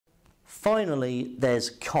finally, there's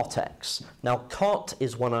cot x. Now, cot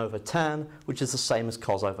is 1 over tan, which is the same as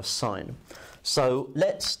cos over sine. So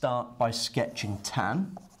let's start by sketching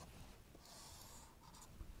tan.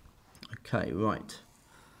 Okay, right.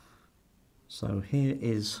 So here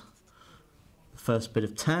is the first bit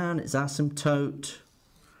of tan, it's asymptote.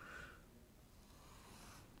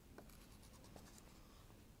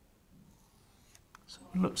 So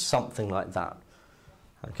it looks something like that.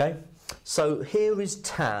 Okay, so here is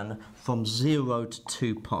tan from 0 to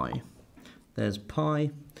 2 pi. There's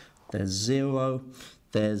pi, there's 0,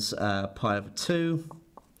 there's pi over 2,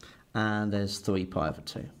 and there's 3 pi over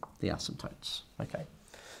 2, the asymptotes. Okay,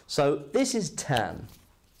 so this is tan.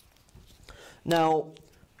 Now,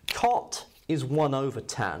 cot is 1 over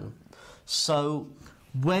tan. So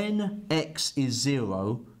when x is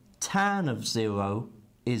 0, tan of 0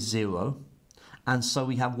 is 0. And so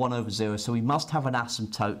we have 1 over 0. So we must have an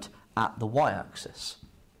asymptote at the y-axis.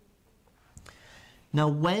 Now,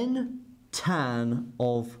 when tan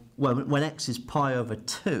of, well, when x is pi over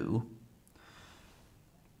 2,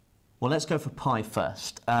 well, let's go for pi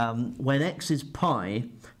first. When x is pi,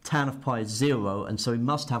 tan of pi is 0, and so we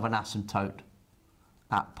must have an asymptote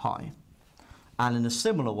at pi. And in a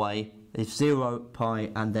similar way, it's 0 pi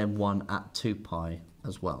and then 1 at 2 pi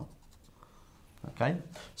as well. Okay,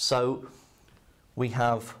 so we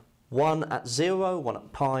have 1 at 0, 1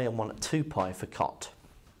 at pi, and 1 at 2 pi for cot.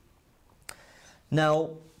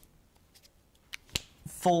 Now,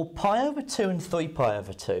 for pi over 2 and 3 pi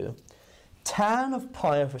over 2, tan of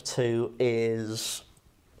pi over 2 is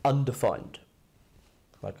undefined.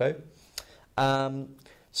 Okay,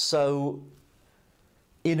 so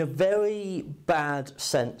in a very bad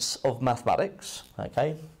sense of mathematics,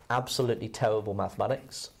 okay, absolutely terrible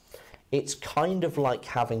mathematics, it's kind of like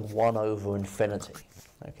having 1 over infinity,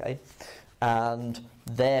 okay, and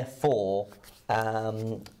therefore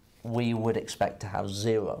we would expect to have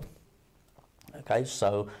 0. Okay,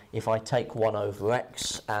 so if I take 1 over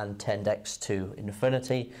x and tend x to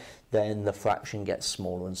infinity, then the fraction gets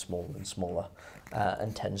smaller and smaller and smaller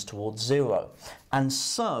and tends towards 0. And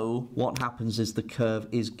so what happens is the curve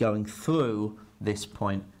is going through this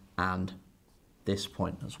point and this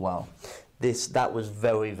point as well. That was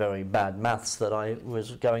very, very bad maths that I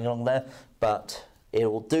was going on there, but it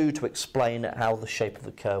will do to explain how the shape of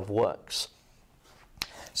the curve works.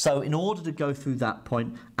 So in order to go through that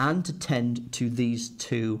point and to tend to these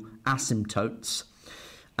two asymptotes,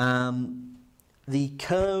 the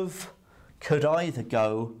curve could either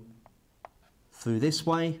go through this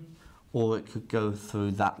way or it could go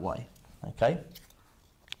through that way. Okay?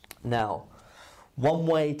 Now, one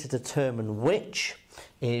way to determine which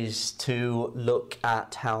is to look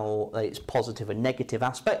at how its positive and negative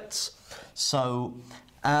aspects. So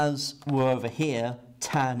as we're over here,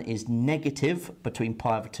 tan is negative between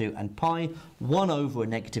pi over 2 and pi. 1 over a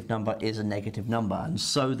negative number is a negative number, and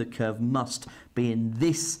so the curve must be in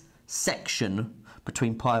this section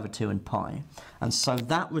between pi over 2 and pi. And so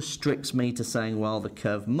that restricts me to saying, well, the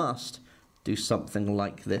curve must do something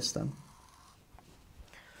like this then.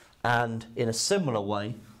 And in a similar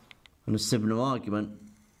way, in a similar argument,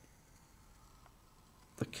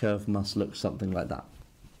 the curve must look something like that.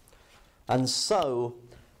 And so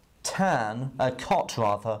tan, cot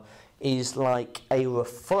rather, is like a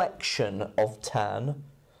reflection of tan,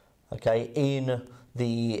 okay, in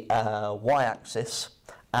the y-axis,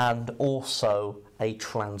 and also a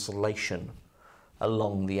translation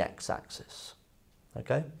along the x-axis.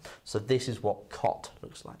 Okay, so this is what cot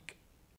looks like.